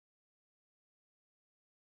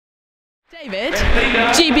David,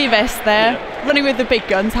 GB vest there, running with the big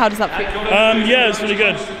guns, how does that feel? Yeah, it's really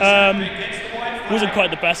good. Wasn't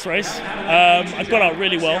quite the best race. I got out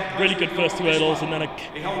really well, really good first two hurdles, and then I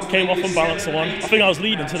came off and balanced the one. I think I was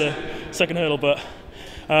leading to the second hurdle, but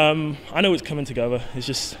I know it's coming together. It's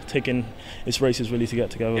just taking its races really to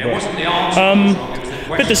get together. But,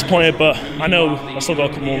 a bit disappointed, but I know I still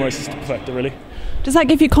got a couple more races to perfect it really. Does that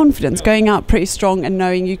give you confidence going out pretty strong and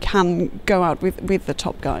knowing you can go out with the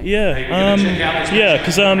top guy? Yeah,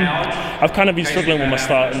 because I've kind of been struggling with my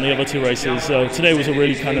start in the other two races, so today was a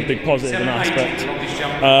really kind of big positive in that aspect.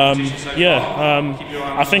 I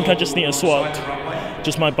think I just need to sort out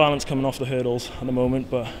just my balance coming off the hurdles at the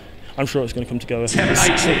moment, but I'm sure it's going to come together. It's a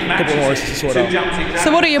couple more races to sort out.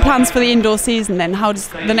 So what are your plans for the indoor season then? How does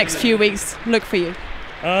the next few weeks look for you?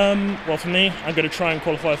 Well, for me, I'm going to try and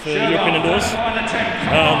qualify for European indoors.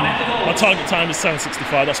 My target time is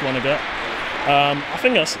 7:65. That's what I want to get. I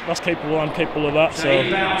think that's capable. I'm capable of that. So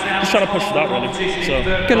just trying to push for that really. So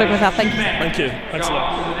good luck with that. Thank you. Thank you. Thanks a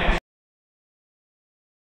lot.